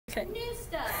Okay. New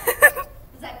stuff.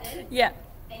 Is that good? Yeah.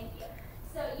 Thank you.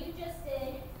 So you just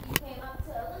did, you came up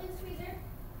to a lemon squeezer,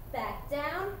 back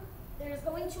down. There's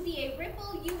going to be a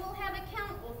ripple. You will have a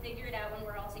count. We'll figure it out when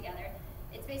we're all together.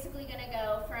 It's basically going to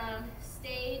go from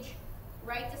stage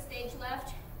right to stage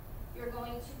left. You're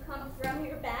going to come from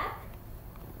your back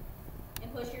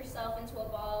and push yourself into a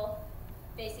ball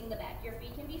facing the back. Your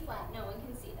feet can be flat. No one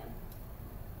can see them.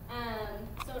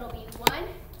 So it'll be 1,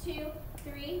 2,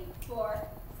 3, 4,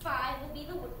 5 will be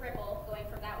the ripple going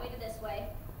from that way to this way.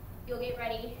 You'll get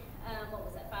ready. What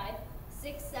was that? 5,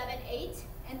 6, 7, 8.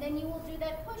 And then you will do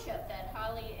that push-up that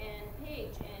Holly and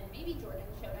Paige and maybe Jordan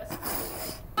showed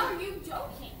us. Are you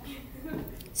joking?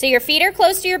 So your feet are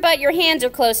close to your butt, your hands are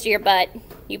close to your butt.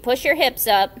 You push your hips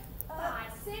up.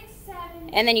 5, 6, 7.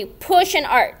 And then you push and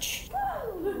arch.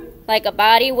 Like a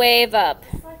body wave up.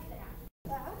 Like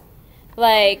that.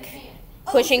 Like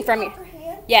pushing from your...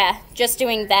 Yeah, just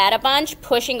doing that a bunch.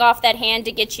 Pushing off that hand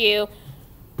to get you...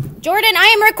 Jordan, I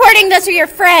am recording this with your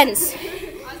friends.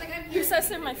 I was like, you're supposed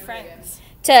to be my friends.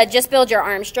 To just build your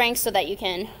arm strength so that you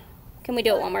can... Can we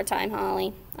do it one more time,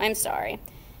 Holly? I'm sorry.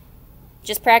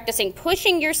 Just practicing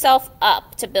pushing yourself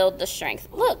up to build the strength.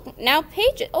 Look, now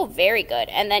Paige... Oh, very good.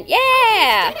 And then,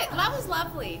 yeah! Did it. That was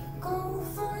lovely.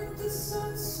 This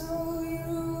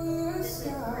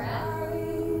is breath.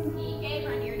 PK,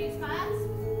 run your new spots.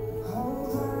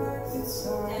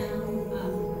 Down,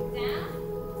 up, down,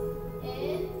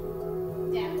 in,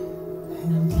 down.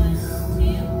 1,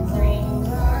 2, 3,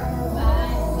 4,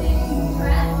 5, 6,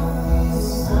 breath.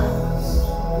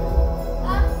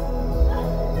 Up.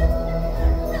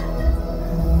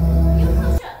 You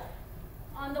push up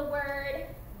on the word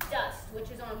dust, which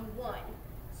is on 1.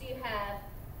 So you have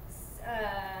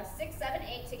 6, 7,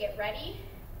 8 to get ready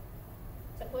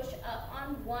to push up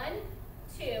on 1,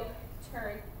 2,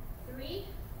 turn 3,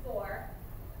 4.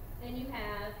 Then you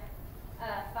have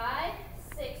 5,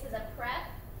 6 is a prep.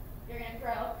 You're going to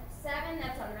throw 7,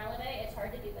 that's on releve. It's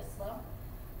hard to do this slow.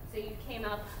 So you came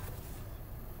up,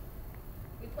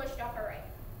 you pushed off our right.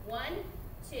 1,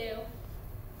 2,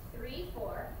 3,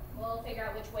 4. We'll figure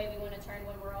out which way we want to turn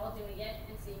when we're all doing it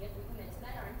and seeing if we commit to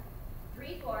that arm.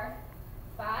 3, 4,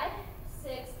 5,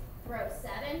 6, throw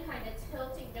 7, kind of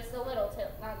tilting, just a little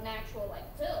tilt, not an actual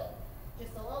like tilt,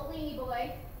 just a little leany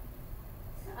boy.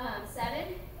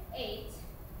 7, 8,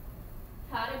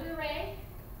 pas de bourrée,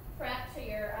 prep to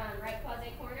your right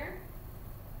quasi corner.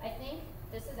 I think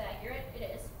this is accurate, it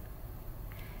is.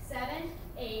 7,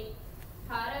 8,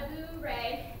 pas de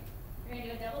bourrée. You're going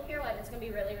to do a double pirouette, it's going to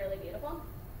be really, really beautiful.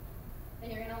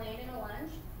 Then you're going to land in a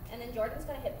lunge, and then Jordan's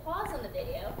going to hit pause on the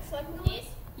video so I can go.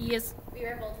 Yes. We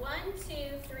rippled 1,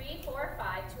 2, 3, 4,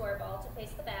 5 to our ball to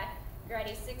face the back. You're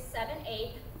ready, 6, 7,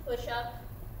 8, push up.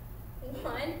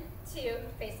 1, 2,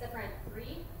 face the front.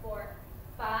 3, 4,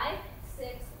 5,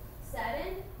 6,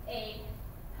 7, 8.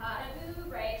 Pas de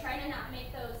bourrée. Try to not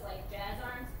make those like jazz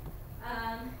arms.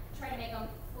 Try to make them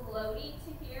floaty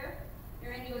to here.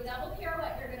 You're going to do a double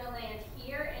pirouette. You're going to land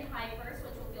here in high first,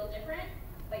 which will feel different,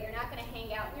 but you're not going to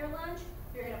hang out in your lunge.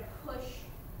 You're going to push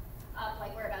up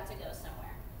like we're about to go somewhere.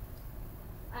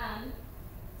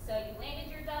 So you landed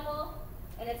your double,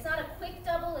 and it's not a quick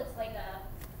double, it's like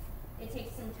it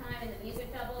takes some time in the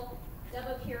music double.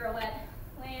 Double pirouette,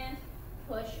 land,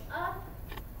 push up,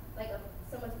 like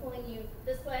someone's pulling you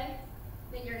this way.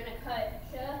 Then you're gonna cut,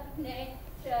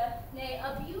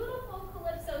 a beautiful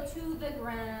calypso to the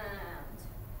ground.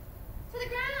 To the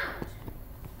ground.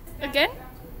 Again?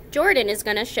 Jordan is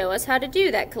gonna show us how to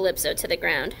do that calypso to the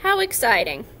ground. How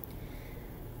exciting.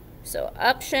 So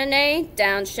up chaîné,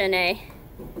 down chaîné.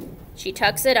 She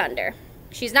tucks it under.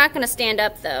 She's not going to stand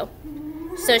up though.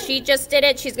 So she just did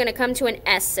it. She's going to come to an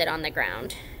S sit on the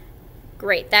ground.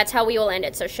 Great. That's how we will end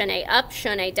it. So chaîné up,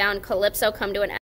 chaîné down, calypso, come to an S.